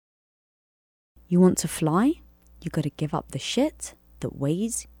You want to fly? You gotta give up the shit that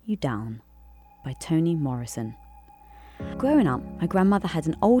weighs you down. By Toni Morrison. Growing up, my grandmother had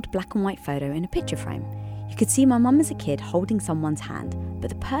an old black and white photo in a picture frame. You could see my mum as a kid holding someone's hand,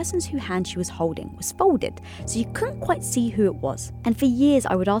 but the person's whose hand she was holding was folded, so you couldn't quite see who it was. And for years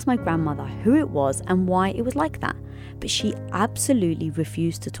I would ask my grandmother who it was and why it was like that, but she absolutely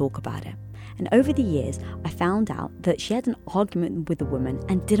refused to talk about it. And over the years, I found out that she had an argument with a woman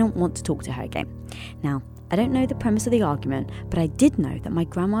and didn't want to talk to her again. Now, I don't know the premise of the argument, but I did know that my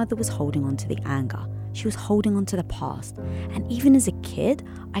grandmother was holding on to the anger. She was holding on to the past. And even as a kid,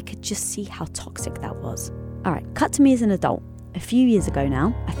 I could just see how toxic that was. Alright, cut to me as an adult. A few years ago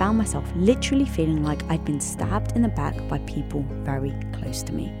now, I found myself literally feeling like I'd been stabbed in the back by people very close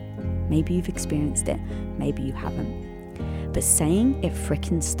to me. Maybe you've experienced it, maybe you haven't. But saying it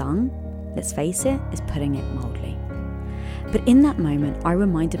frickin' stung, let's face it, is putting it mildly. But in that moment, I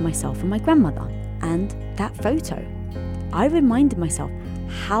reminded myself of my grandmother and that photo. I reminded myself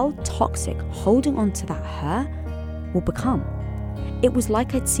how toxic holding on to that her will become. It was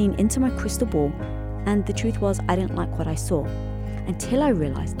like I'd seen into my crystal ball, and the truth was I didn't like what I saw, until I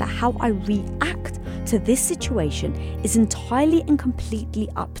realized that how I react to this situation is entirely and completely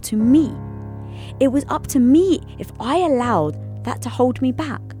up to me. It was up to me if I allowed that to hold me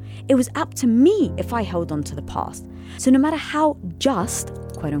back. It was up to me if I held on to the past. So no matter how just,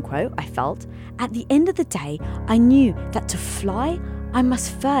 quote unquote, I felt, at the end of the day, I knew that to fly, I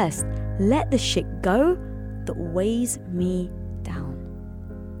must first let the shit go that weighs me